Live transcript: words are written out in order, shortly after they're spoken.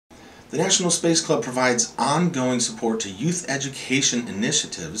The National Space Club provides ongoing support to youth education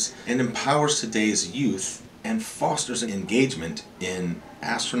initiatives and empowers today's youth and fosters engagement in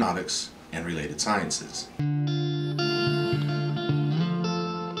astronautics and related sciences.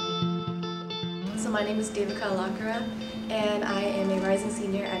 So my name is Devika Alakara, and I am a rising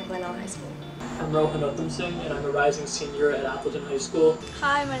senior at Glenelg High School. I'm Rohan Uttam Singh, and I'm a rising senior at Appleton High School.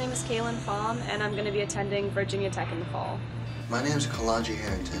 Hi, my name is Kaylin Pham, and I'm going to be attending Virginia Tech in the fall. My name is Kalanji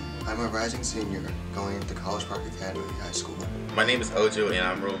Harrington. I'm a rising senior going to College Park Academy High School. My name is Ojo, and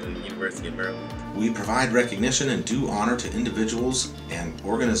I'm enrolled in the University of Maryland. We provide recognition and due honor to individuals and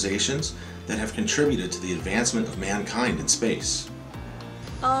organizations that have contributed to the advancement of mankind in space.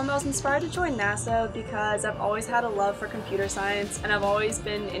 I was inspired to join NASA because I've always had a love for computer science, and I've always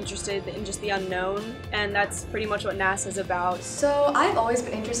been interested in just the unknown, and that's pretty much what NASA is about. So I've always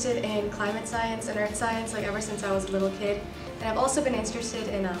been interested in climate science and earth science, like ever since I was a little kid. And I've also been interested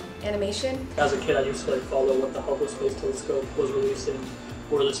in animation. As a kid, I used to follow what the Hubble Space Telescope was releasing,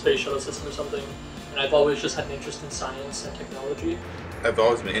 or the Space Shuttle System or something. And I've always just had an interest in science and technology. I've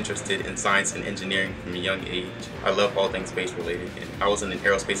always been interested in science and engineering from a young age. I love all things space related, and I was in an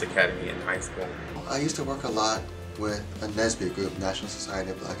aerospace academy in high school. I used to work a lot with a NSBE group, National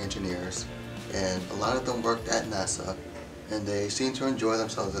Society of Black Engineers, and a lot of them worked at NASA, and they seemed to enjoy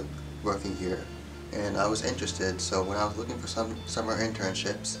themselves working here. And I was interested, so when I was looking for some summer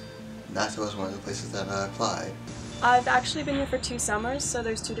internships, NASA was one of the places that I applied. I've actually been here for 2 summers, so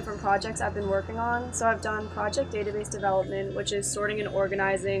there's 2 different projects I've been working on. So I've done project database development, which is sorting and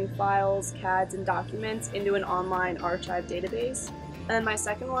organizing files, CADs, and documents into an online archive database. And then my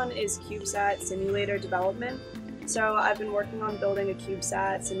second one is CubeSat simulator development. So I've been working on building a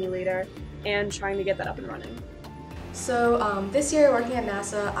CubeSat simulator and trying to get that up and running. So this year working at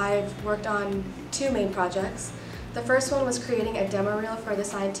NASA, I've worked on 2 main projects. The first one was creating a demo reel for the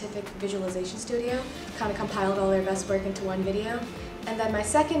Scientific Visualization Studio, kind of compiled all their best work into one video. And then my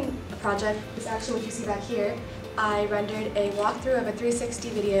second project is actually what you see back here. I rendered a walkthrough of a 360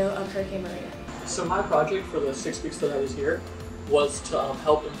 video of Hurricane Maria. So my project for the 6 weeks that I was here was to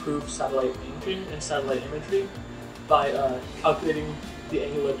help improve satellite ranging and satellite imagery by calculating the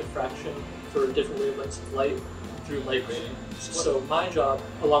angular diffraction for different wavelengths of light through light rating. So my job,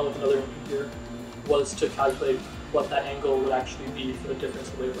 along with another engineer, was to calculate what that angle would actually be for the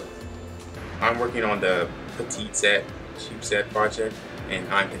difference in wavelength. I'm working on the PetitSat CubeSat project, and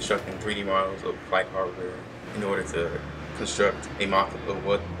I'm constructing 3D models of flight hardware in order to construct a mock-up of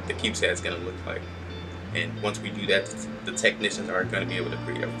what the CubeSat is going to look like. And once we do that, the technicians are going to be able to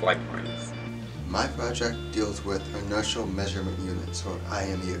create a flight harness. My project deals with inertial measurement units, or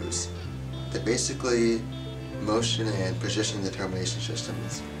IMUs. They're basically motion and position determination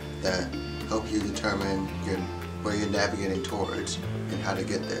systems that help you determine where you're navigating towards and how to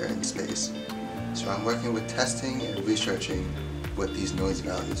get there in space. So I'm working with testing and researching what these noise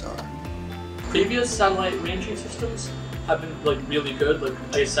values are. Previous satellite ranging systems have been really good. Like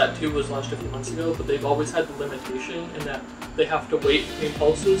IceSat-2 was launched a few months ago, but they've always had the limitation in that they have to wait between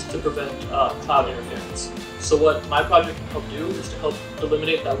pulses to prevent cloud interference. So what my project can help do is to help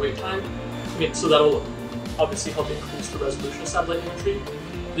eliminate that wait time. So that'll obviously help increase the resolution of satellite imagery.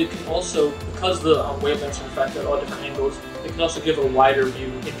 It can also, because the wavelengths are refracted at all different angles, it can also give a wider view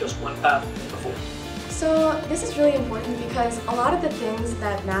in just one path before. So this is really important because a lot of the things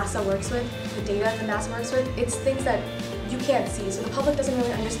that NASA works with, the data that NASA works with, it's things that you can't see. So the public doesn't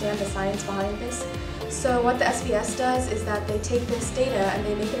really understand the science behind this. So what the SVS does is that they take this data and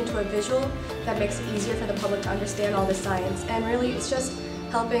they make it into a visual that makes it easier for the public to understand all this science. And really it's just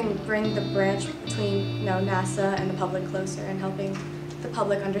helping bring the branch between NASA and the public closer and helping the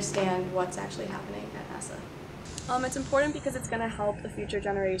public understand what's actually happening at NASA. It's important because it's going to help the future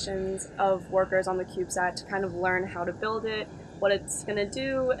generations of workers on the CubeSat to kind of learn how to build it, what it's going to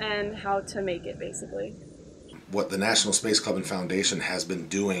do, and how to make it, basically. What the National Space Club and Foundation has been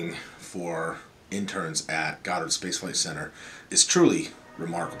doing for interns at Goddard Space Flight Center is truly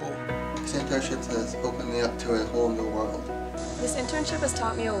remarkable. This internship has opened me up to a whole new world. This internship has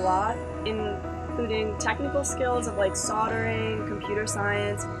taught me a lot, including technical skills of soldering, computer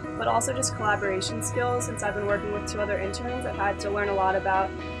science, but also just collaboration skills. Since I've been working with 2 other interns, I've had to learn a lot about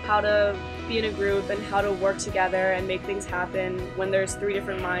how to be in a group and how to work together and make things happen when there's 3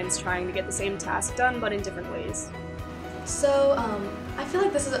 different minds trying to get the same task done, but in different ways. So I feel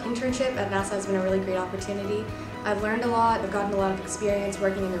like this internship at NASA has been a really great opportunity. I've learned a lot, I've gotten a lot of experience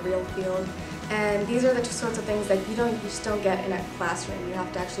working in the real field, and these are the sorts of things that you just don't get in a classroom. You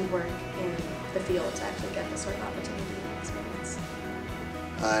have to actually work in the field to actually get this sort of opportunity and experience.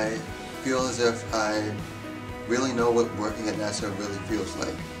 I feel as if I really know what working at NASA really feels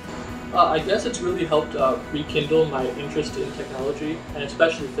like. I guess it's really helped rekindle my interest in technology and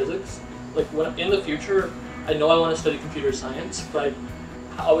especially physics. Like in the future, I know I want to study computer science, but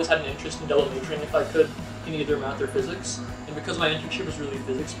I always had an interest in double majoring if I could in either math or physics. And because my internship is really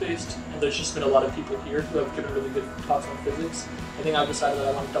physics-based, and there's just been a lot of people here who have given really good talks on physics, I think I've decided that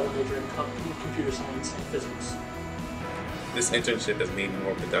I want to double major in computer science and physics. This internship has made me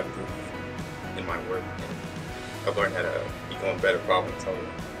more productive in my work, and I've learned how to become a better problem solver.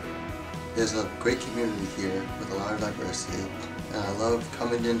 There's a great community here with a lot of diversity, and I love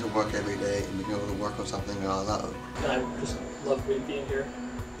coming into work every day and being able to work on something that I love. And I just love being here.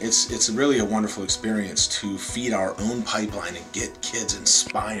 It's really a wonderful experience to feed our own pipeline and get kids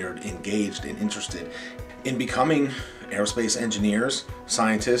inspired, engaged, and interested in becoming aerospace engineers,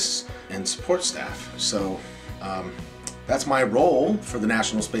 scientists, and support staff. So that's my role for the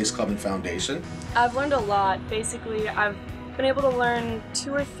National Space Club and Foundation. I've learned a lot. Basically, I've been able to learn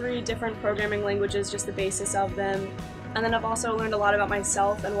 2 or 3 different programming languages, just the basis of them. And then I've also learned a lot about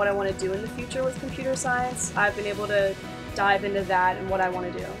myself and what I want to do in the future with computer science. I've been able to dive into that and what I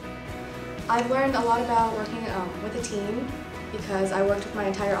want to do. I've learned a lot about working with a team because I worked with my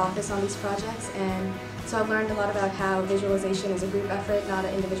entire office on these projects, and so I've learned a lot about how visualization is a group effort, not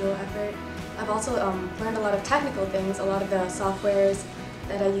an individual effort. I've also learned a lot of technical things, a lot of the softwares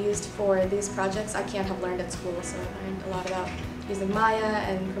that I used for these projects I can't have learned at school, so I learned a lot about using Maya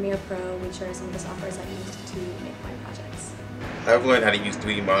and Premiere Pro, which are some of the softwares I used to make my projects. I've learned how to use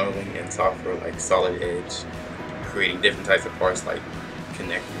 3D modeling and software like Solid Edge, creating different types of parts like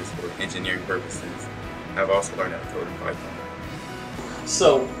connectors for engineering purposes. I've also learned how to code in Python.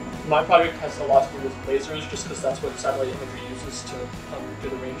 So my project has a lot to do with lasers, just because that's what satellite imagery uses to do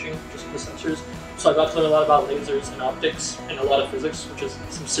the ranging, just the sensors. So I got to learn a lot about lasers and optics and a lot of physics, which is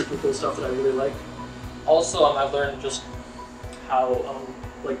some super cool stuff that I really like. Also, I've learned just how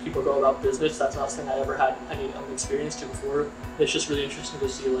like people go about business. That's not something I ever had any experience to before. It's just really interesting to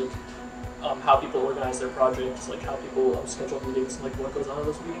see like how people organize their projects, like how people schedule meetings, and like what goes on in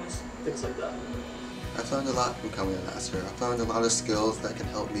those meetings, things like that. I've learned a lot from coming to NASA. I've learned a lot of skills that can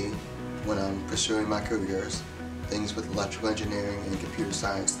help me when I'm pursuing my careers. Things with electrical engineering and computer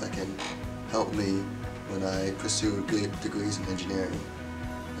science that can help me when I pursue good degrees in engineering.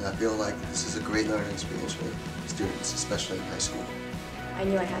 And I feel like this is a great learning experience for students, especially in high school. I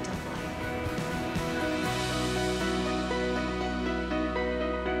knew I had to apply.